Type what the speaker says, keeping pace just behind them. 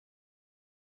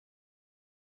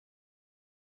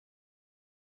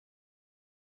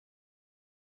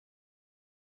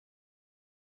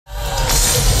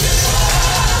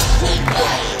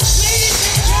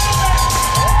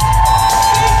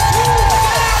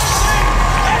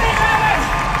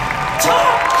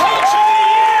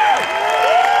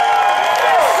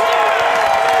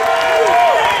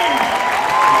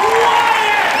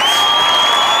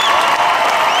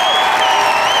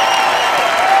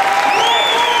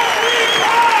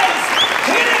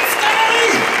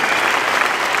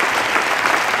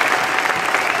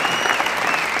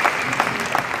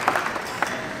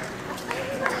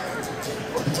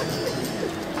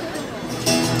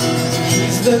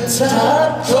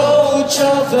top coach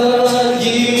of the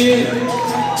year.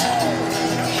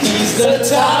 He's the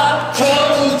top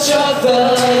coach of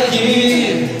the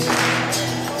year.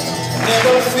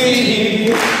 Never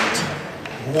fear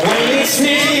when it's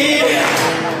here.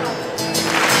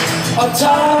 A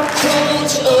top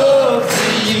coach of the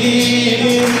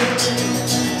year.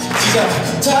 He's a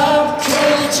top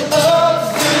coach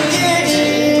of the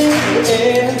year.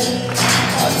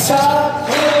 A top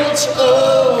coach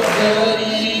of the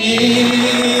year.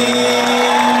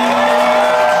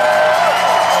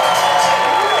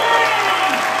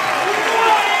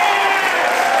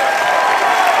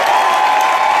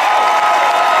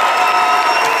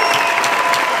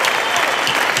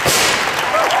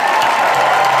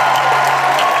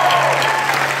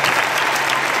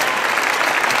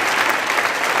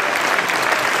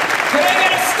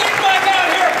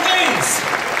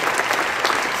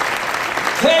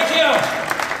 Thank you.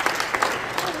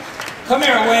 Come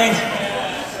here, Wayne.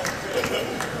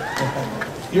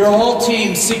 Your whole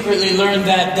team secretly learned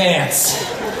that dance.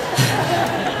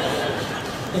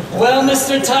 Well,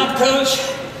 Mr. Top Coach,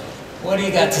 what do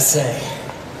you got to say?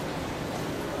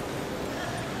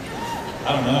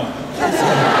 I don't know.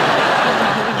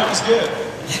 That was good.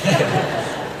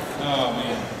 Oh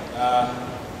man.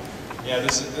 Yeah,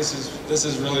 this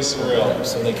is really surreal.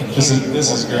 So they can hear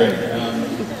this is great.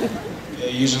 Yeah,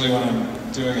 usually when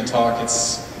I'm doing a talk,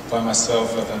 it's by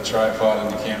myself with a tripod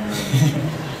and the camera,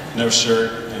 and no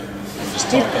shirt, and I'm just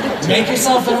talking. Make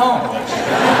yourself at home.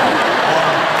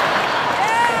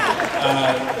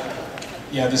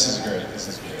 Yeah, this is great. This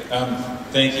is great.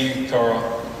 Thank you, Carl.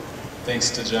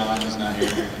 Thanks to John, who's not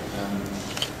here.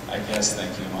 I guess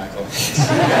thank you, Michael.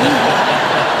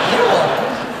 You're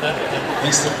welcome.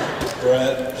 Thanks to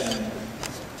Brett and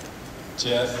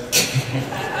Jeff.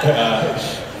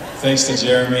 Thanks to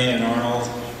Jeremy and Arnold.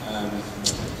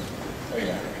 There you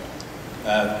go.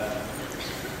 Yeah,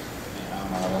 I don't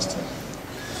know what else to.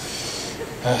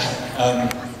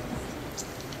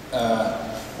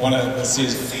 Let's see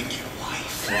his thank your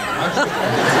wife. I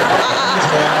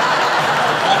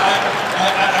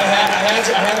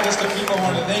had a list of people I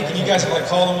wanted to thank, and you guys have like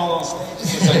called them all on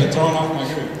stage. It's like thrown off my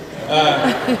group.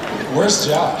 Where's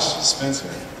Josh Spencer?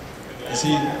 Is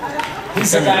he?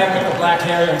 He's the guy with the black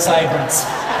hair and sideburns.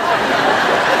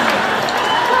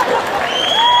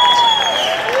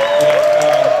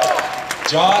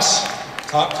 Josh,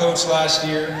 top coach last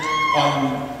year.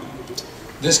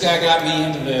 This guy got me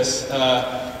into this.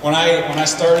 When I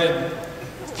started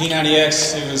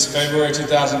P90X, it was February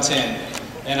 2010,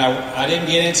 and I didn't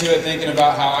get into it thinking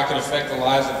about how I could affect the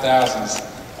lives of thousands.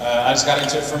 I just got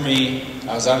into it for me.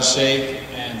 I was out of shape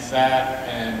and fat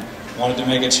and wanted to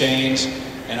make a change,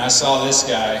 and I saw this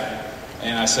guy,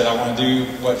 and I said I want to do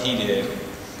what he did.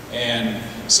 And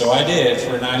so I did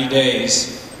for 90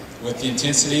 days with the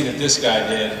intensity that this guy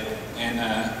did, and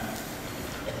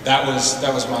that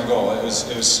was my goal. It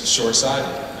was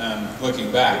short-sighted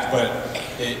looking back, but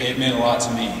it meant a lot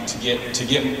to me to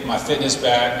get my fitness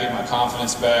back, get my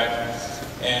confidence back,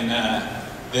 and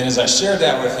then as I shared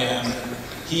that with him,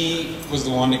 he was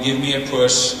the one to give me a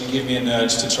push and give me a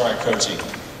nudge to try coaching.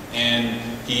 And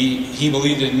he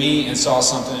believed in me and saw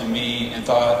something in me and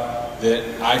thought that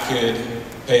I could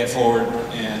pay it forward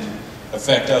and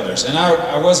affect others. And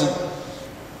I wasn't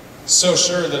so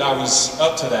sure that I was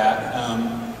up to that,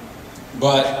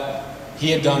 but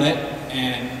he had done it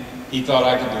and he thought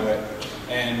I could do it.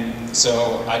 And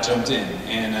so I jumped in,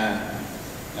 and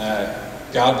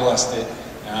God blessed it.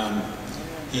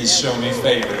 He's shown me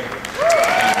favor.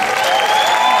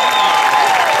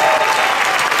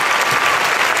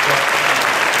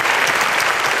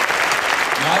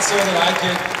 Not so that I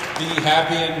could be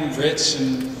happy and rich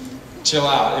and chill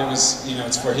out. It was, you know,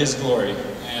 it's for His glory.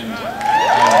 And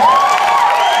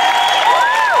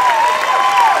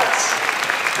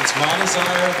it's my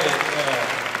desire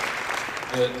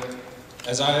that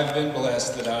as I have been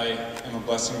blessed, that I am a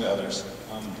blessing to others.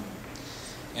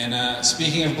 And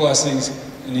speaking of blessings,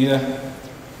 Anita.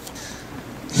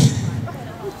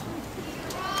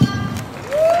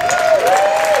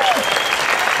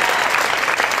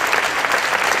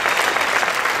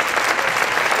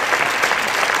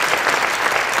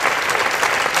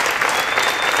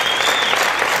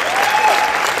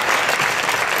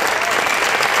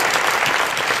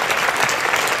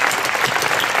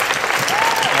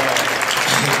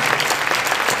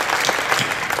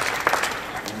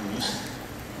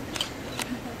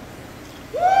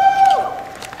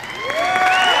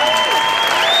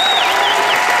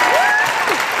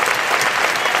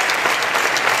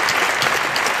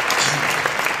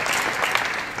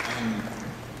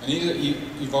 Anita,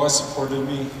 you've always supported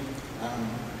me.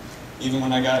 even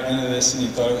when I got into this and you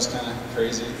thought it was kind of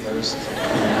crazy at first,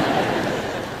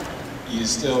 you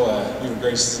still, you were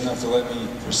gracious enough to let me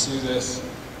pursue this.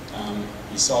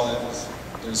 You saw that it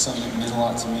was something that meant a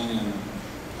lot to me, and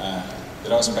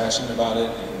that I was passionate about it,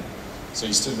 and so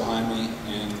you stood behind me,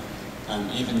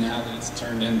 and even now that it's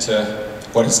turned into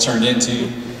what it's turned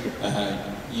into,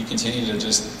 you continue to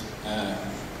just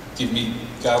give me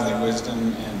godly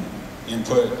wisdom and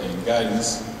input and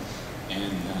guidance,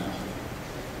 and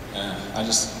I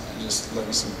just love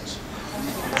you so much.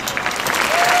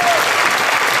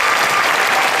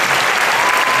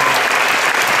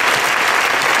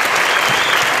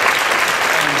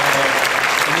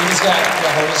 Anita's got the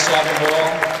hardest job of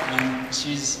all.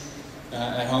 She's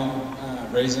at home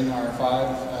raising our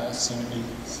 5, soon to be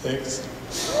 6.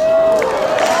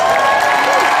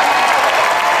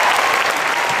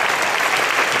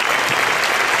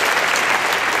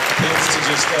 Kids to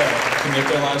just commit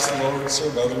their lives to the Lord,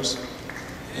 serve others,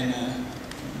 and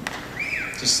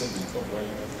just sit in the cold way.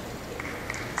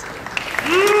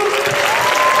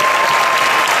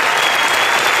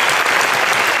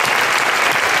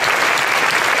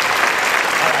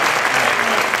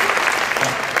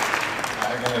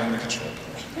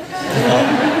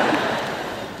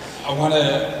 I want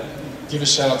to give a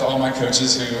shout out to all my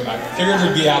coaches who I figured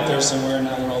would be out there somewhere, and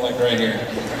now they're all like right here.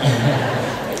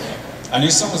 I knew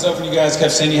something was up when you guys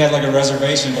kept saying you had like a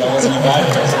reservation, but I wasn't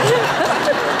invited. I was like,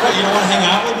 what, you don't want to hang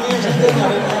out with me or something?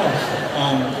 I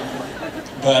didn't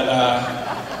know.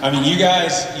 I mean, you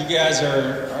guys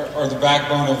are the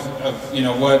backbone of you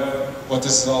know what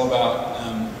this is all about.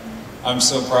 I'm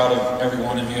so proud of every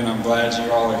one of you, and I'm glad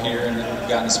you all are here and that we've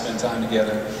gotten to spend time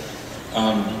together.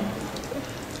 I'm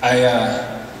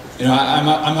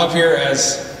up here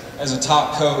as a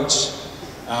top coach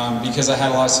because I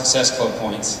had a lot of success club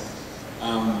points.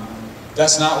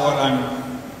 That's not what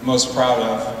I'm most proud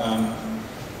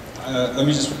of. Let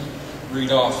me just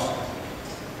read off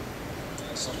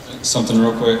something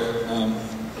real quick.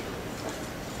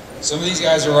 Some of these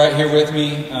guys are right here with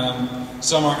me.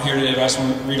 Some aren't here today, but I just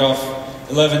want to read off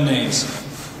 11 names.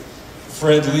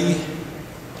 Fred Lee,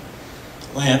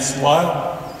 Lance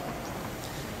Lyle,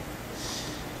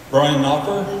 Brian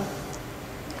Knopper,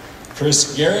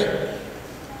 Chris Garrett,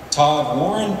 Todd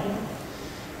Warren,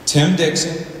 Tim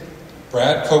Dixon,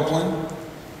 Brad Copeland,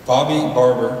 Bobby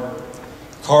Barber,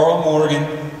 Carl Morgan,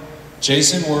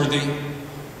 Jason Worthy,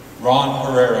 Ron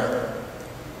Herrera.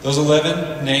 Those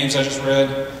 11 names I just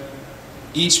read,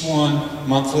 each won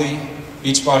monthly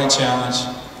Beachbody Challenge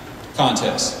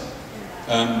contest.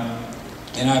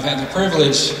 And I've had the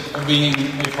privilege of being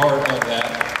a part of that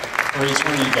for each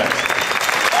one of you guys.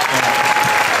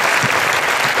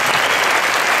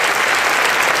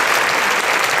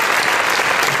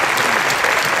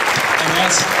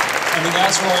 And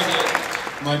that's where I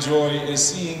get my joy, is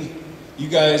seeing you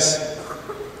guys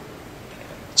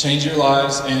change your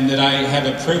lives, and that I have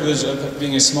a privilege of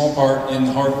being a small part in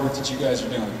the hard work that you guys are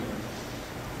doing.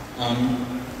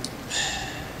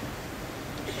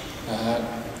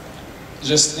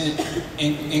 Just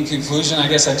in conclusion, I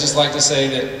guess I'd just like to say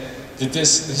that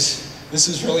this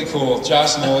is really cool.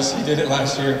 Josh knows, he did it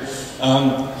last year.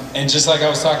 And just like I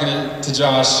was talking to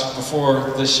Josh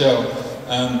before this show,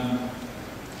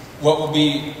 what will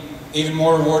be even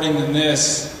more rewarding than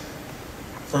this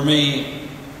for me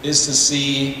is to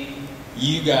see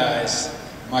you guys,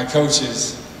 my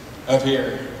coaches, up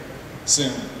here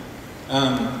soon.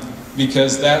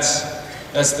 Because that's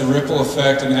the ripple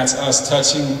effect, and that's us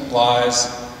touching lives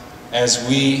as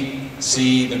we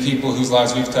see the people whose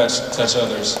lives we've touched touch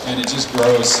others, and it just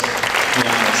grows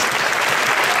beyond us.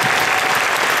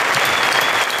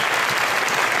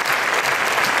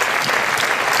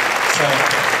 So,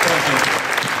 thank you.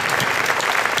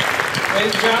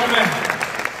 Ladies and gentlemen,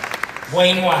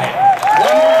 Wayne Wyatt.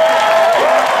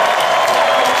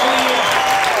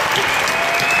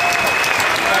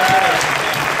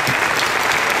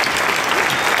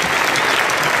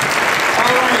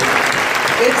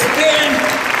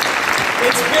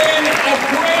 It's been a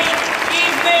great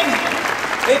evening.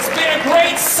 It's been a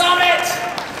great summit.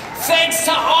 Thanks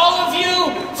to all of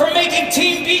you for making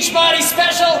Team Beachbody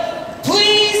special.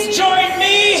 Please join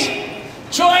me.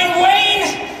 Join Wayne.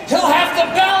 He'll have the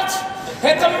belt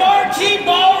at the Marquee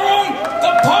Ballroom.